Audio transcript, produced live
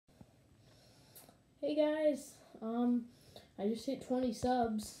Hey guys, I just hit 20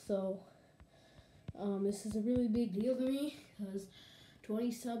 subs, so this is a really big deal to me because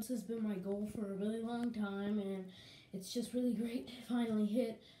 20 subs has been my goal for a really long time, and it's just really great to finally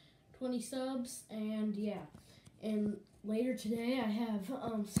hit 20 subs. And yeah, and later today I have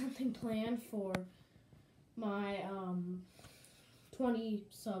something planned for my 20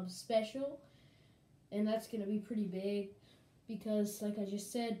 subs special, and that's gonna be pretty big because, like I just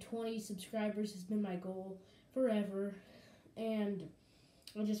said, 20 subscribers has been my goal forever, and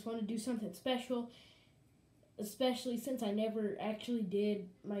I just want to do something special, especially since I never actually did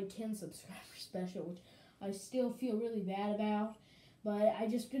my 10 subscriber special, which I still feel really bad about. But I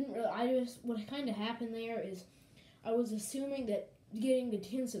just didn't really, what kind of happened there is I was assuming that getting the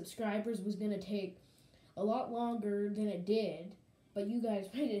 10 subscribers was going to take a lot longer than it did, but you guys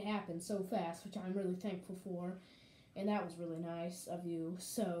made it happen so fast, which I'm really thankful for. And that was really nice of you.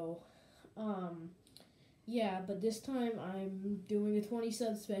 So, yeah, but this time I'm doing a 20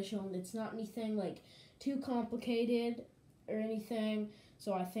 sub special, and it's not anything like too complicated or anything.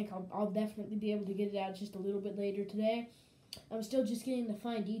 So I think I'll definitely be able to get it out just a little bit later today. I'm still just getting the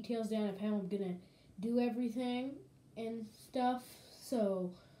fine details down of how I'm gonna do everything and stuff.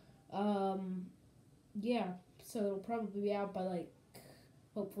 So, yeah, so it'll probably be out by like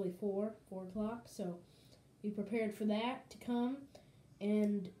hopefully 4 o'clock. So be prepared for that to come.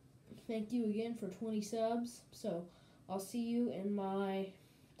 And thank you again for 20 subs. So I'll see you in my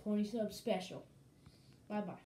 20 sub special. Bye bye.